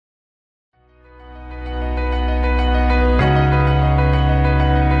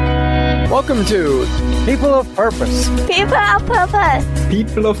Welcome to People of Purpose. People of Purpose.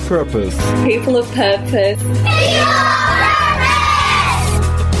 People of Purpose. People of Purpose.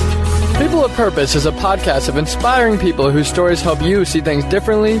 People of Purpose is a podcast of inspiring people whose stories help you see things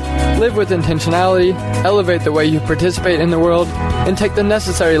differently, live with intentionality, elevate the way you participate in the world, and take the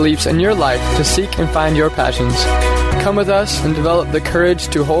necessary leaps in your life to seek and find your passions. Come with us and develop the courage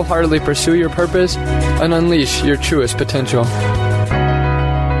to wholeheartedly pursue your purpose and unleash your truest potential.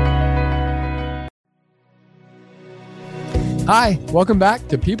 Hi, welcome back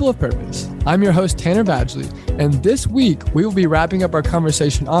to People of Purpose. I'm your host, Tanner Badgley, and this week we will be wrapping up our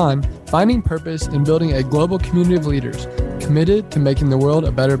conversation on finding purpose and building a global community of leaders committed to making the world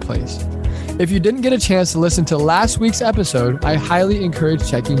a better place. If you didn't get a chance to listen to last week's episode, I highly encourage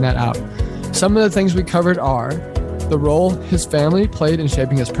checking that out. Some of the things we covered are the role his family played in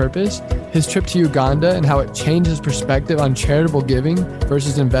shaping his purpose, his trip to Uganda and how it changed his perspective on charitable giving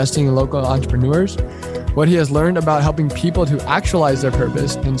versus investing in local entrepreneurs, what he has learned about helping people to actualize their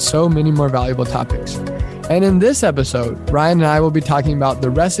purpose, and so many more valuable topics. And in this episode, Ryan and I will be talking about the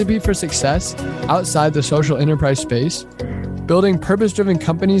recipe for success outside the social enterprise space, building purpose-driven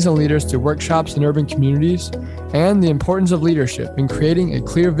companies and leaders through workshops in urban communities, and the importance of leadership in creating a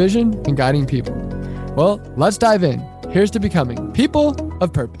clear vision and guiding people. Well, let's dive in. Here's to becoming People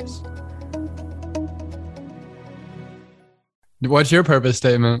of Purpose. What's your purpose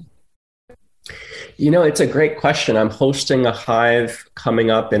statement? You know, it's a great question. I'm hosting a Hive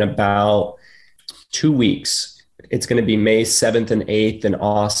coming up in about 2 weeks. It's going to be May 7th and 8th in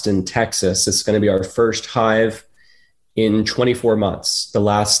Austin, Texas. It's going to be our first Hive in 24 months. The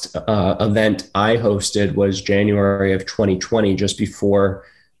last event I hosted was January of 2020, just before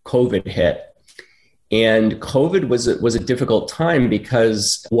COVID hit. And COVID was a difficult time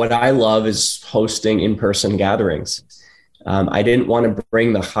because what I love is hosting in-person gatherings. I didn't want to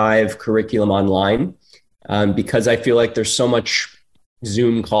bring the Hive curriculum online because I feel like there's so much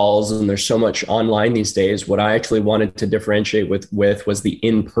Zoom calls and there's so much online these days. What I actually wanted to differentiate with was the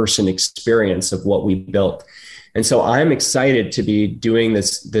in-person experience of what we built. And so I'm excited to be doing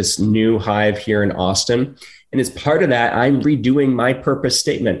this new Hive here in Austin. And as part of that, I'm redoing my purpose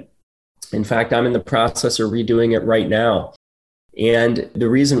statement. In fact, I'm in the process of redoing it right now. And the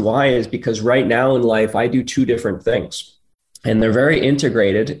reason why is because right now in life, I do two different things. And they're very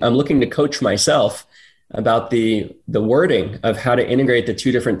integrated. I'm looking to coach myself about the wording of how to integrate the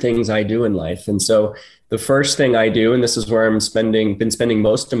two different things I do in life. And so the first thing I do, and this is where been spending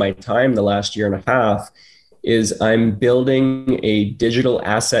most of my time the last year and a half, is I'm building a digital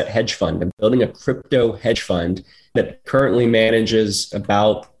asset hedge fund. I'm building a crypto hedge fund that currently manages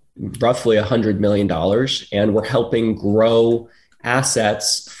about roughly $100 million. And we're helping grow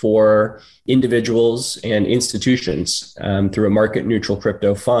assets for individuals and institutions through a market neutral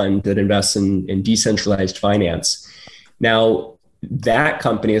crypto fund that invests in decentralized finance. Now, that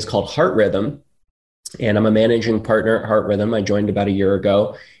company is called Heart Rhythm, and I'm a managing partner at Heart Rhythm. I joined about a year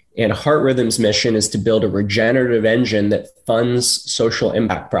ago. And Heart Rhythm's mission is to build a regenerative engine that funds social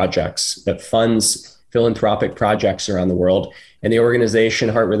impact projects, that funds philanthropic projects around the world. And the organization,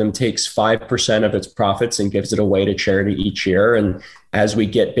 Heart Rhythm, takes 5% of its profits and gives it away to charity each year. And as we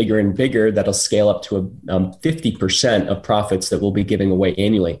get bigger and bigger, that'll scale up to 50% of profits that we'll be giving away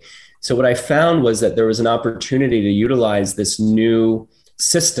annually. So what I found was that there was an opportunity to utilize this new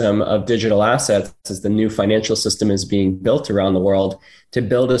system of digital assets as the new financial system is being built around the world to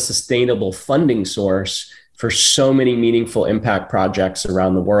build a sustainable funding source for so many meaningful impact projects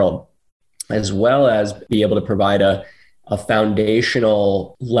around the world, as well as be able to provide a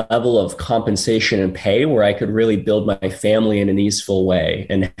foundational level of compensation and pay where I could really build my family in an easeful way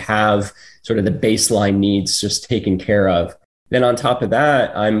and have sort of the baseline needs just taken care of. Then on top of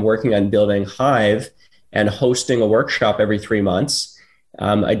that, I'm working on building Hive and hosting a workshop every 3 months.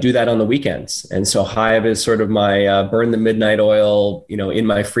 I do that on the weekends. And so Hive is sort of my burn the midnight oil, in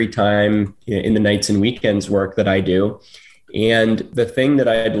my free time, in the nights and weekends work that I do. And the thing that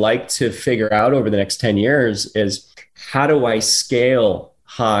I'd like to figure out over the next 10 years is how do I scale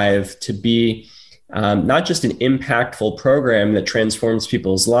Hive to be not just an impactful program that transforms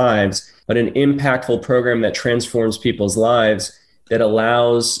people's lives, but an impactful program that transforms people's lives that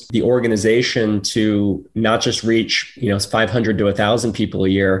allows the organization to not just reach 500 to 1,000 people a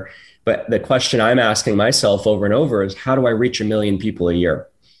year, but the question I'm asking myself over and over is how do I reach 1 million people a year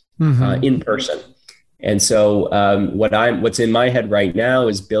in person? And so what's in my head right now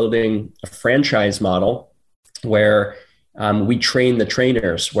is building a franchise model where we train the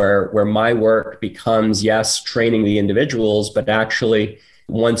trainers, where my work becomes, yes, training the individuals, but actually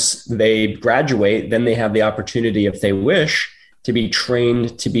once they graduate, then they have the opportunity, if they wish, to be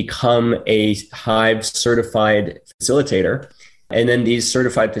trained to become a Hive certified facilitator. And then these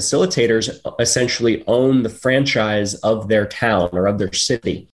certified facilitators essentially own the franchise of their town or of their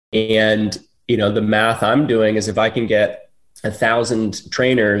city. And, the math I'm doing is if I can get 1,000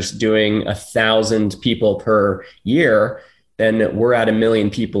 trainers doing 1,000 people per year, then we're at 1 million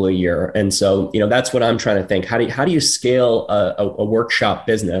people a year. And so, that's what I'm trying to think. How do you scale a workshop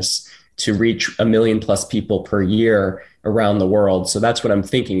business to reach 1 million plus people per year around the world? So that's what I'm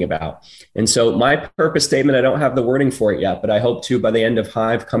thinking about. And so my purpose statement, I don't have the wording for it yet, but I hope to by the end of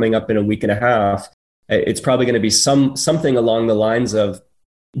Hive coming up in a week and a half, it's probably going to be something along the lines of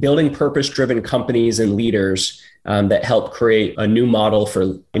building purpose-driven companies and leaders that help create a new model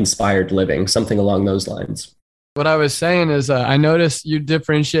for inspired living, something along those lines. What I was saying is I noticed you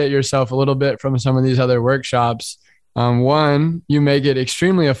differentiate yourself a little bit from some of these other workshops. One, you make it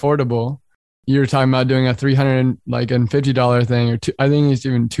extremely affordable. You're talking about doing a $350 thing, or I think it's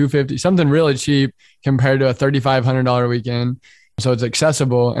even $250, something really cheap compared to a $3,500 weekend. So it's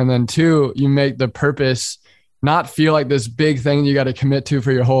accessible. And then two, you make the purpose not feel like this big thing you got to commit to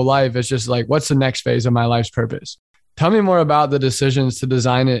for your whole life. It's just like, what's the next phase of my life's purpose? Tell me more about the decisions to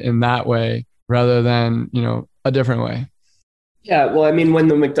design it in that way rather than, a different way. Yeah. Well, I mean, when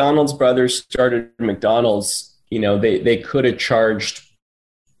the McDonald's brothers started McDonald's, they could have charged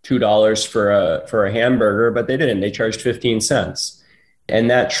 $2 for a hamburger, but they didn't. They charged 15 cents.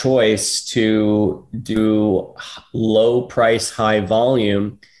 And that choice to do low price, high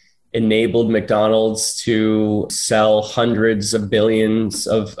volume enabled McDonald's to sell hundreds of billions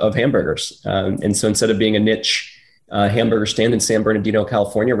of hamburgers. And so instead of being a niche hamburger stand in San Bernardino,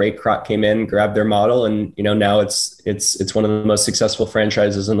 California, Ray Kroc came in, grabbed their model, and now it's one of the most successful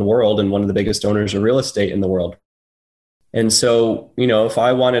franchises in the world and one of the biggest owners of real estate in the world. And so, if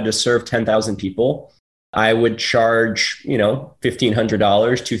I wanted to serve 10,000 people, I would charge, $1,500,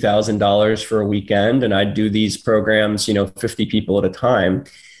 $2,000 for a weekend, and I'd do these programs, 50 people at a time.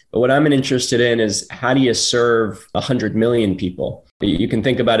 But what I'm interested in is how do you serve 100 million people? You can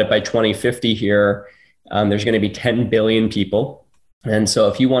think about it by 2050 here. There's going to be 10 billion people. And so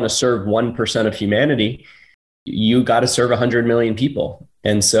if you want to serve 1% of humanity, you got to serve 100 million people.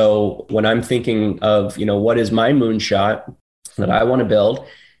 And so when I'm thinking of, what is my moonshot that I want to build,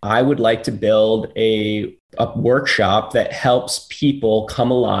 I would like to build a workshop that helps people come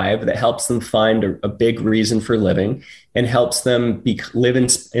alive, that helps them find a big reason for living and helps them live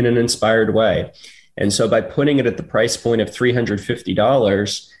in an inspired way. And so by putting it at the price point of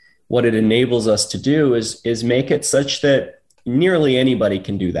 $350, what it enables us to do is make it such that nearly anybody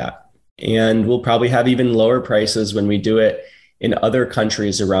can do that. And we'll probably have even lower prices when we do it in other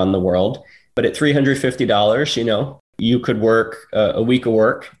countries around the world. But at $350, you could work a week of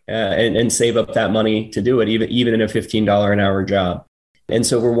work and save up that money to do it, even in a $15 an hour job. And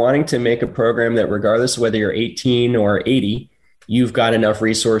so we're wanting to make a program that regardless of whether you're 18 or 80, you've got enough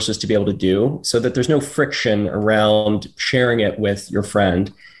resources to be able to do so that there's no friction around sharing it with your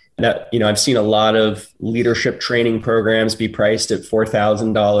friend. That, I've seen a lot of leadership training programs be priced at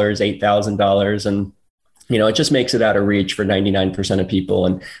 $4,000, $8,000. And it just makes it out of reach for 99% of people.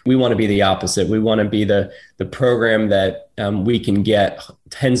 And we want to be the opposite. We want to be the program that we can get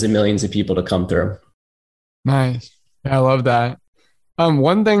tens of millions of people to come through. Nice. Yeah, I love that.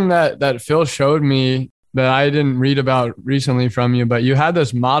 One thing that Phil showed me that I didn't read about recently from you, but you had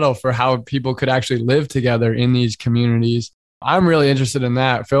this model for how people could actually live together in these communities. I'm really interested in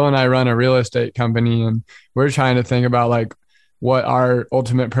that. Phil and I run a real estate company, and we're trying to think about like what our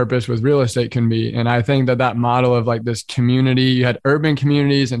ultimate purpose with real estate can be. And I think that model of like this community, you had urban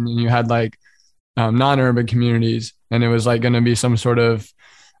communities and you had like non-urban communities, and it was like going to be some sort of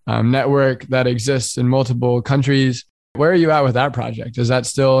network that exists in multiple countries. Where are you at with that project? Is that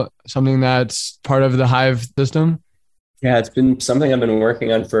still something that's part of the Hive system? Yeah, it's been something I've been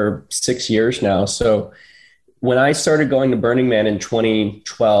working on for 6 years now. So when I started going to Burning Man in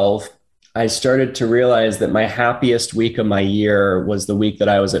 2012, I started to realize that my happiest week of my year was the week that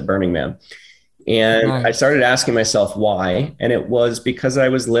I was at Burning Man. And nice. I started asking myself why. And it was because I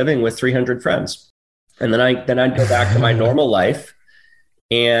was living with 300 friends. And then I'd go back to my normal life,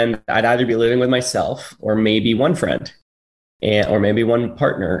 and I'd either be living with myself or maybe one friend or maybe one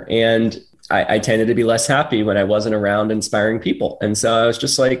partner. And I tended to be less happy when I wasn't around inspiring people. And so I was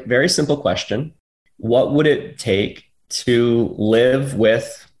just like, very simple question. What would it take to live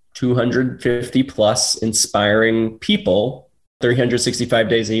with 250 plus inspiring people 365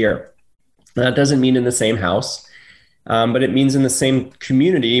 days a year? And that doesn't mean in the same house, but it means in the same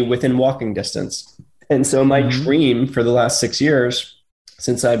community within walking distance. And so my dream for the last 6 years,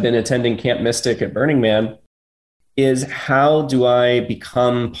 since I've been attending Camp Mystic at Burning Man, is how do I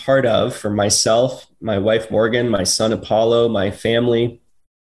become part of, for myself, my wife, Morgan, my son, Apollo, my family,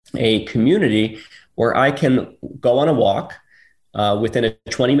 a community where I can go on a walk within a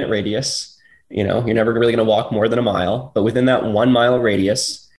 20-minute radius. You know, you're never really going to walk more than a mile, but within that 1 mile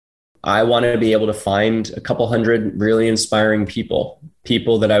radius, I want to be able to find a couple hundred really inspiring people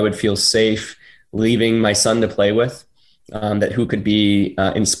that I would feel safe leaving my son to play with, that who could be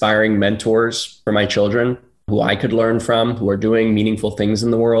inspiring mentors for my children, who I could learn from, who are doing meaningful things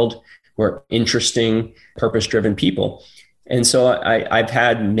in the world, who are interesting, purpose-driven people. And so I've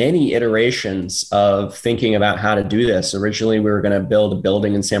had many iterations of thinking about how to do this. Originally, we were going to build a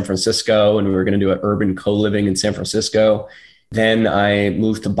building in San Francisco, and we were going to do an urban co-living in San Francisco. Then I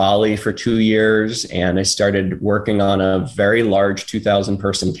moved to Bali for 2 years, and I started working on a very large 2,000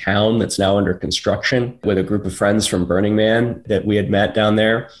 person town that's now under construction with a group of friends from Burning Man that we had met down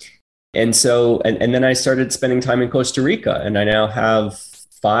there. And so, and then I started spending time in Costa Rica, and I now have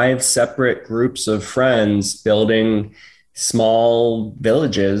 5 separate groups of friends building small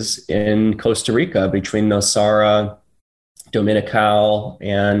villages in Costa Rica between Nosara, Dominical,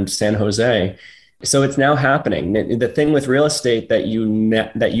 and San Jose. So it's now happening. The thing with real estate that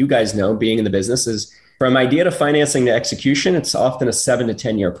you guys know, being in the business, is from idea to financing to execution, it's often a 7 to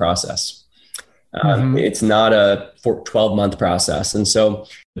 10 year process. It's not a 12-month process. And so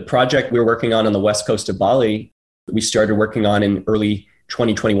the project we were working on the west coast of Bali, we started working on in early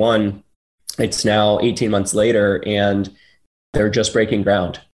 2021. It's now 18 months later, and they're just breaking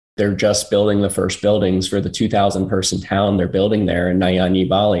ground. They're just building the first buildings for the 2,000 person town they're building there in Nayani,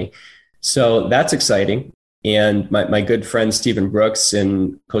 Bali. So that's exciting. And my good friend, Stephen Brooks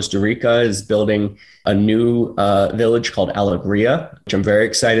in Costa Rica, is building a new village called Alegria, which I'm very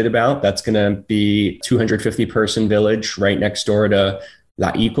excited about. That's going to be 250 person village right next door to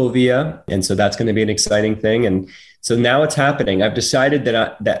La Ecovia. And so that's going to be an exciting thing. And so now it's happening. I've decided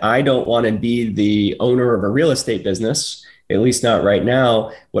that I don't want to be the owner of a real estate business, at least not right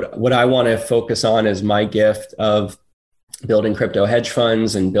now. What I want to focus on is my gift of building crypto hedge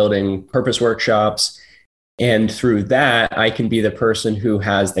funds and building purpose workshops. And through that, I can be the person who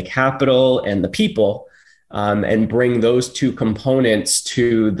has the capital and the people, and bring those two components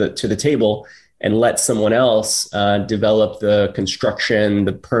to the table and let someone else develop the construction,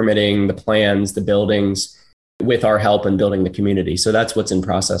 the permitting, the plans, the buildings with our help in building the community. So that's what's in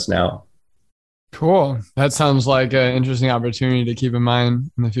process now. Cool. That sounds like an interesting opportunity to keep in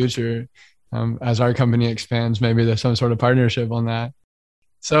mind in the future. As our company expands, maybe there's some sort of partnership on that.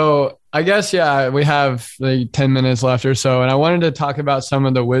 So I guess, yeah, we have like 10 minutes left or so. And I wanted to talk about some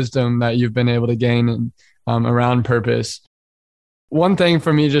of the wisdom that you've been able to gain around purpose. One thing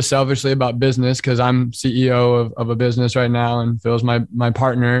for me, just selfishly about business, because I'm CEO of a business right now and Phil's my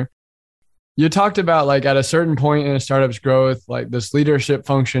partner. You talked about, like, at a certain point in a startup's growth, like this leadership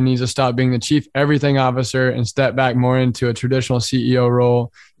function needs to stop being the chief everything officer and step back more into a traditional CEO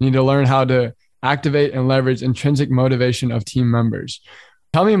role. You need to learn how to activate and leverage intrinsic motivation of team members.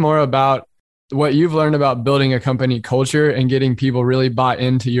 Tell me more about what you've learned about building a company culture and getting people really bought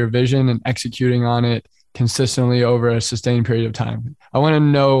into your vision and executing on it consistently over a sustained period of time. I want to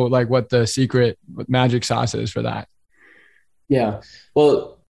know, like, what the secret magic sauce is for that. Yeah.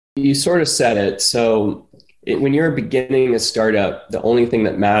 Well, you sort of said it. So when you're beginning a startup, the only thing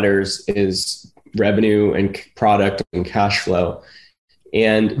that matters is revenue and product and cash flow.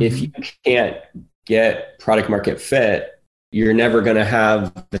 And if you can't get product market fit, you're never going to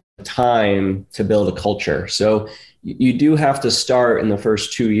have the time to build a culture. So you do have to start in the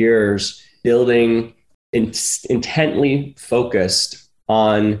first 2 years building intently focused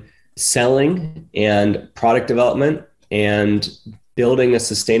on selling and product development and building a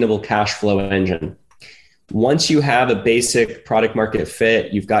sustainable cash flow engine. Once you have a basic product market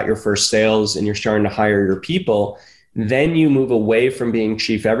fit, you've got your first sales and you're starting to hire your people, then you move away from being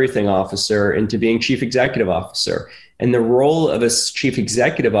chief everything officer into being chief executive officer. And the role of a chief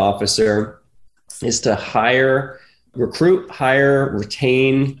executive officer is to recruit, hire,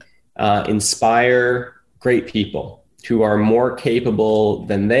 retain, inspire great people who are more capable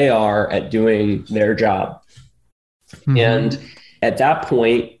than they are at doing their job. And at that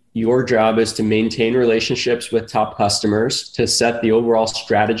point, your job is to maintain relationships with top customers, to set the overall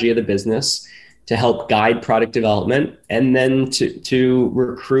strategy of the business, to help guide product development, and then to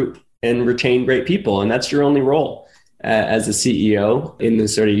recruit and retain great people. And that's your only role as a CEO in the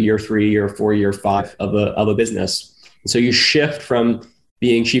sort of year 3, year 4, year 5 of a business. So you shift from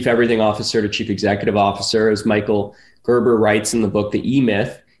being chief everything officer to chief executive officer, as Michael Gerber writes in the book, The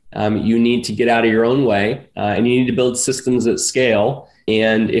E-Myth. You need to get out of your own way, and you need to build systems at scale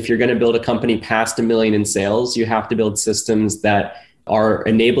And if you're going to build a company past $1 million in sales, you have to build systems that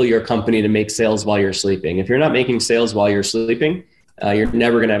enable your company to make sales while you're sleeping. If you're not making sales while you're sleeping, you're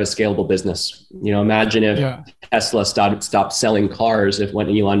never going to have a scalable business. Imagine if Tesla stopped selling cars when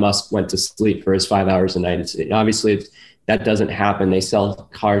Elon Musk went to sleep for his 5 hours a night. Obviously, that doesn't happen. They sell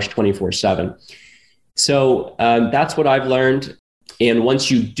cars 24/7. So that's what I've learned. And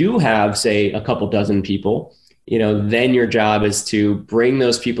once you do have, say, a couple dozen people, then your job is to bring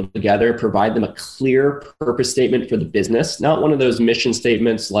those people together, provide them a clear purpose statement for the business, not one of those mission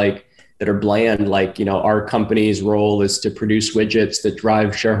statements that are bland, our company's role is to produce widgets that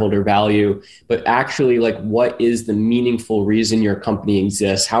drive shareholder value, but actually what is the meaningful reason your company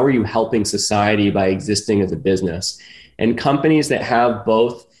exists? How are you helping society by existing as a business? And companies that have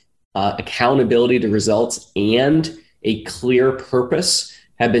both accountability to results and a clear purpose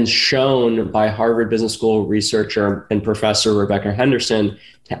have been shown by Harvard Business School researcher and professor Rebecca Henderson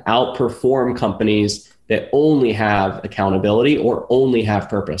to outperform companies that only have accountability or only have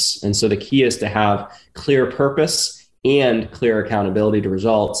purpose. And so the key is to have clear purpose and clear accountability to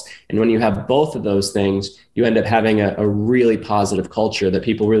results. And when you have both of those things, you end up having a really positive culture that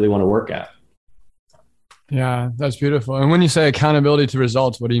people really want to work at. Yeah, that's beautiful. And when you say accountability to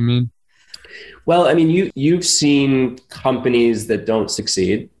results, what do you mean? Well, I mean, you've seen companies that don't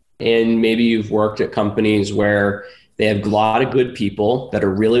succeed, and maybe you've worked at companies where they have a lot of good people that are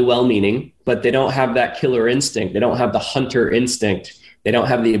really well-meaning, but they don't have that killer instinct. They don't have the hunter instinct. They don't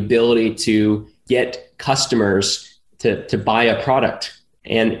have the ability to get customers to buy a product.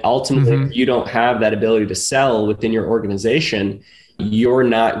 And ultimately, if you don't have that ability to sell within your organization, you're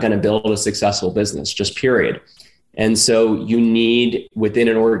not going to build a successful business, just period. And so you need within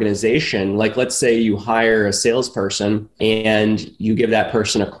an organization, let's say you hire a salesperson and you give that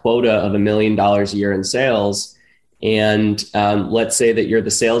person a quota of $1 million a year in sales. And let's say that you're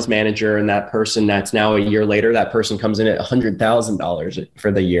the sales manager and that person that's now a year later, that person comes in at $100,000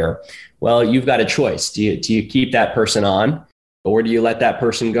 for the year. Well, you've got a choice. Do you keep that person on or do you let that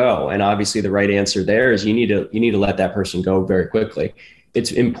person go? And obviously the right answer there is you need to let that person go very quickly.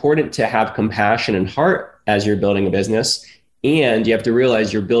 It's important to have compassion and heart as you're building a business. And you have to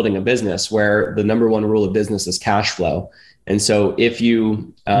realize you're building a business where the number one rule of business is cash flow. And so if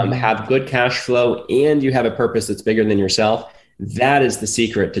you have good cash flow and you have a purpose that's bigger than yourself, that is the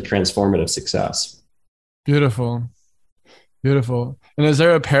secret to transformative success. Beautiful. Beautiful. And is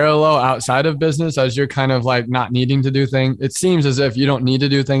there a parallel outside of business as you're kind of not needing to do things? It seems as if you don't need to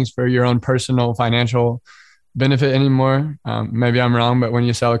do things for your own personal financial benefit anymore. Maybe I'm wrong, but when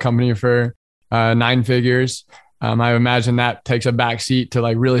you sell a company for 9 figures, I imagine that takes a back seat to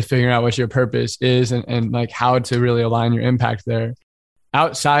really figuring out what your purpose is and how to really align your impact there.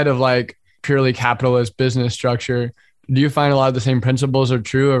 Outside of purely capitalist business structure, do you find a lot of the same principles are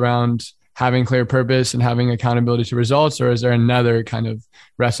true around having clear purpose and having accountability to results, or is there another kind of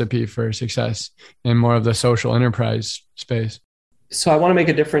recipe for success in more of the social enterprise space? So I want to make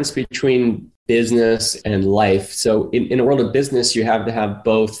a difference between business and life. So in a world of business, you have to have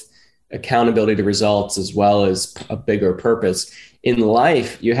both accountability to results as well as a bigger purpose. In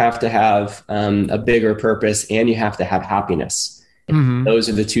life, you have to have a bigger purpose and you have to have happiness. Those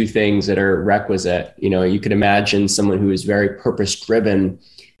are the two things that are requisite. You could imagine someone who is very purpose driven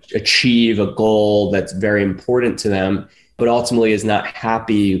achieve a goal that's very important to them, but ultimately is not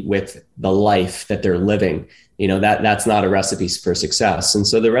happy with the life that they're living. That's not a recipe for success. And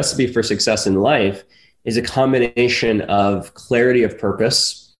so the recipe for success in life is a combination of clarity of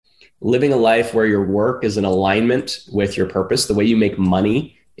purpose, living a life where your work is in alignment with your purpose. The way you make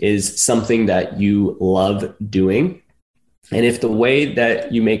money is something that you love doing. And if the way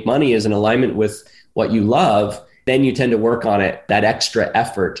that you make money is in alignment with what you love, then you tend to work on it, that extra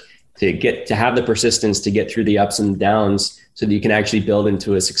effort to have the persistence to get through the ups and downs so that you can actually build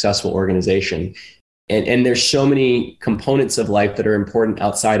into a successful organization. And there's so many components of life that are important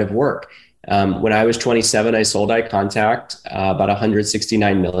outside of work. When I was 27, I sold Eye Contact, about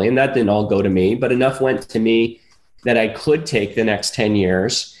 169 million. That didn't all go to me, but enough went to me that I could take the next 10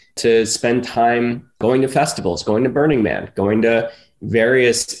 years to spend time going to festivals, going to Burning Man, going to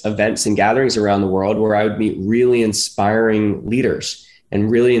various events and gatherings around the world where I would meet really inspiring leaders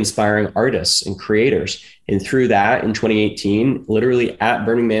and really inspiring artists and creators. And through that, in 2018, literally at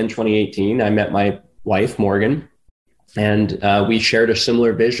Burning Man 2018, I met my wife, Morgan, and we shared a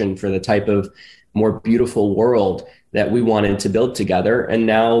similar vision for the type of more beautiful world that we wanted to build together. And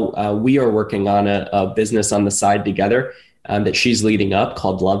now we are working on a business on the side together that she's leading up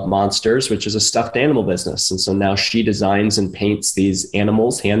called Love Monsters, which is a stuffed animal business. And so now she designs and paints these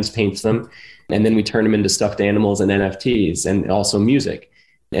animals, hands paints them. And then we turn them into stuffed animals and NFTs and also music.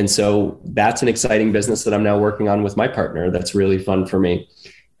 And so that's an exciting business that I'm now working on with my partner. That's really fun for me.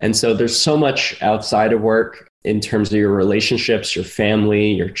 And so there's so much outside of work in terms of your relationships, your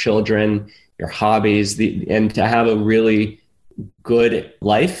family, your children, your hobbies, and to have a really good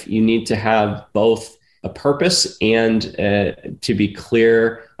life, you need to have both a purpose and to be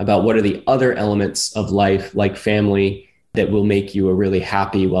clear about what are the other elements of life, like family, that will make you a really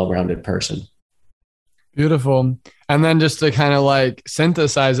happy, well-rounded person. Beautiful. And then just to kind of like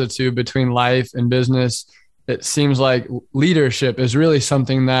synthesize the two between life and business, it seems like leadership is really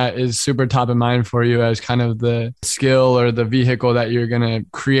something that is super top of mind for you as kind of the skill or the vehicle that you're going to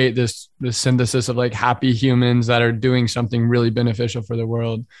create this synthesis of like happy humans that are doing something really beneficial for the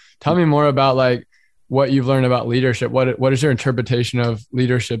world. Tell me more about like what you've learned about leadership. What is your interpretation of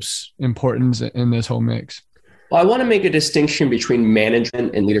leadership's importance in this whole mix? Well, I want to make a distinction between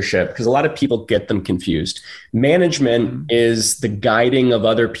management and leadership because a lot of people get them confused. Management is the guiding of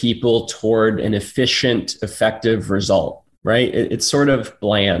other people toward an efficient, effective result, right? It's sort of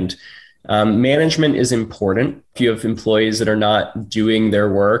bland. Management is important. If you have employees that are not doing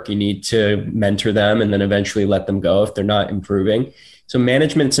their work, you need to mentor them and then eventually let them go if they're not improving. So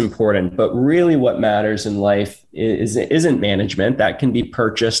management's important, but really what matters in life isn't management. That can be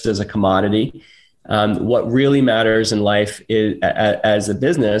purchased as a commodity. What really matters in life is, as a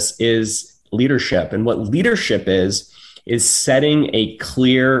business, is leadership. And what leadership is setting a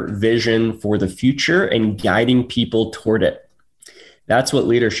clear vision for the future and guiding people toward it. That's what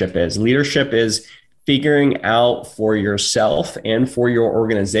leadership is. Leadership is figuring out for yourself and for your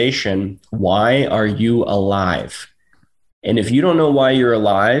organization, why are you alive? And if you don't know why you're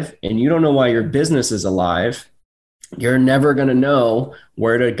alive and you don't know why your business is alive, you're never going to know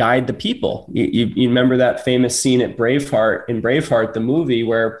where to guide the people. You remember that famous scene at Braveheart, the movie,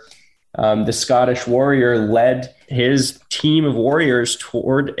 where the Scottish warrior led his team of warriors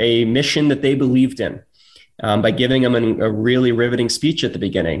toward a mission that they believed in by giving them a really riveting speech at the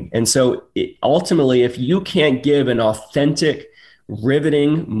beginning. And so ultimately, if you can't give an authentic,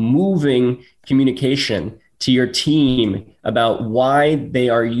 riveting, moving communication to your team about why they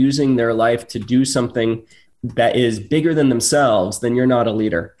are using their life to do something that is bigger than themselves, then you're not a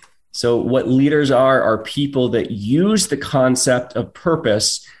leader. So what leaders are people that use the concept of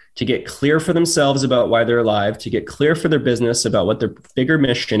purpose to get clear for themselves about why they're alive, to get clear for their business about what their bigger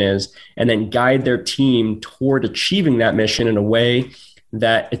mission is, and then guide their team toward achieving that mission in a way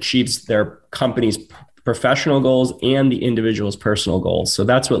that achieves their company's professional goals and the individual's personal goals. So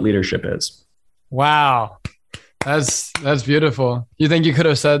that's what leadership is. Wow. That's beautiful. You think you could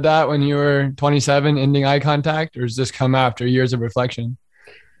have said that when you were 27, ending eye contact, or does this come after years of reflection?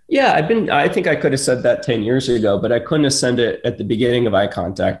 Yeah, I think I could have said that 10 years ago, but I couldn't have said it at the beginning of eye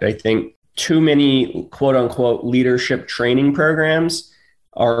contact. I think too many quote unquote leadership training programs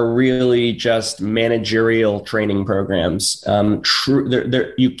are really just managerial training programs.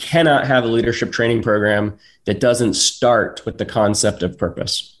 You cannot have a leadership training program that doesn't start with the concept of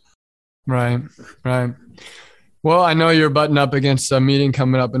purpose. Right. Well, I know you're butting up against a meeting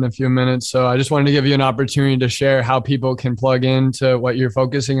coming up in a few minutes, so I just wanted to give you an opportunity to share how people can plug into what you're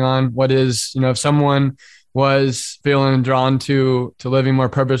focusing on. What is, if someone was feeling drawn to living more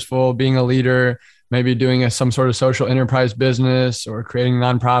purposeful, being a leader, maybe doing some sort of social enterprise business or creating a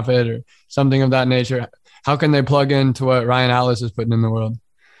nonprofit or something of that nature, how can they plug into what Ryan Allis is putting in the world?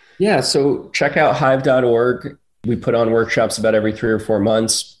 Yeah, so check out hive.org. We put on workshops about every 3 or 4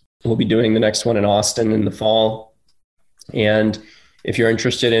 months. We'll be doing the next one in Austin in the fall. And if you're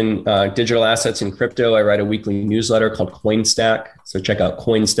interested in digital assets and crypto, I write a weekly newsletter called CoinStack. So check out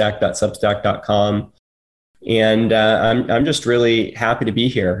coinstack.substack.com. And I'm just really happy to be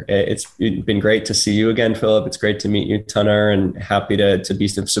here. It's been great to see you again, Philip. It's great to meet you, Tanner, and happy to be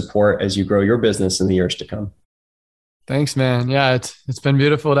of support as you grow your business in the years to come. Thanks, man. Yeah, it's been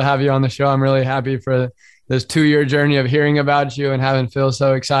beautiful to have you on the show. I'm really happy for this 2-year journey of hearing about you and having Phil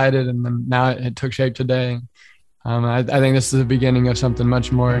so excited. And then now it took shape today. I think this is the beginning of something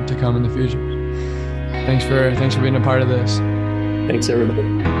much more to come in the future. Thanks for being a part of this. Thanks, everybody.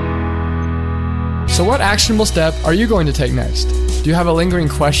 So what actionable step are you going to take next? Do you have a lingering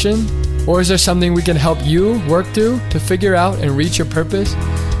question? Or is there something we can help you work through to figure out and reach your purpose?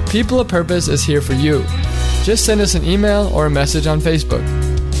 People of Purpose is here for you. Just send us an email or a message on Facebook.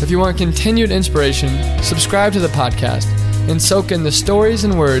 If you want continued inspiration, subscribe to the podcast and soak in the stories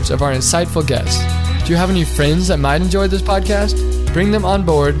and words of our insightful guests. Do you have any friends that might enjoy this podcast? Bring them on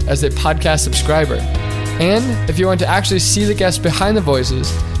board as a podcast subscriber. And if you want to actually see the guests behind the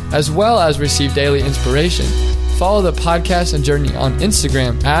voices, as well as receive daily inspiration, follow the podcast and journey on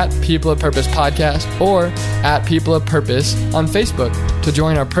Instagram at People of Purpose Podcast or at People of Purpose on Facebook to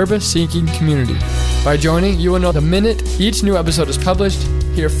join our purpose-seeking community. By joining, you will know the minute each new episode is published,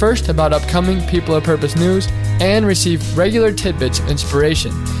 hear first about upcoming People of Purpose news, and receive regular tidbits of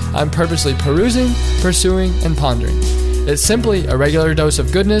inspiration I'm purposely perusing, pursuing, and pondering. It's simply a regular dose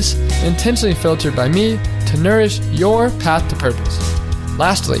of goodness, intentionally filtered by me to nourish your path to purpose.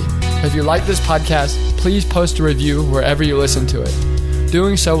 Lastly, if you like this podcast, please post a review wherever you listen to it.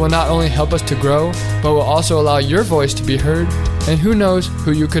 Doing so will not only help us to grow, but will also allow your voice to be heard, and who knows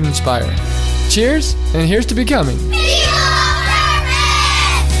who you could inspire. Cheers, and here's to becoming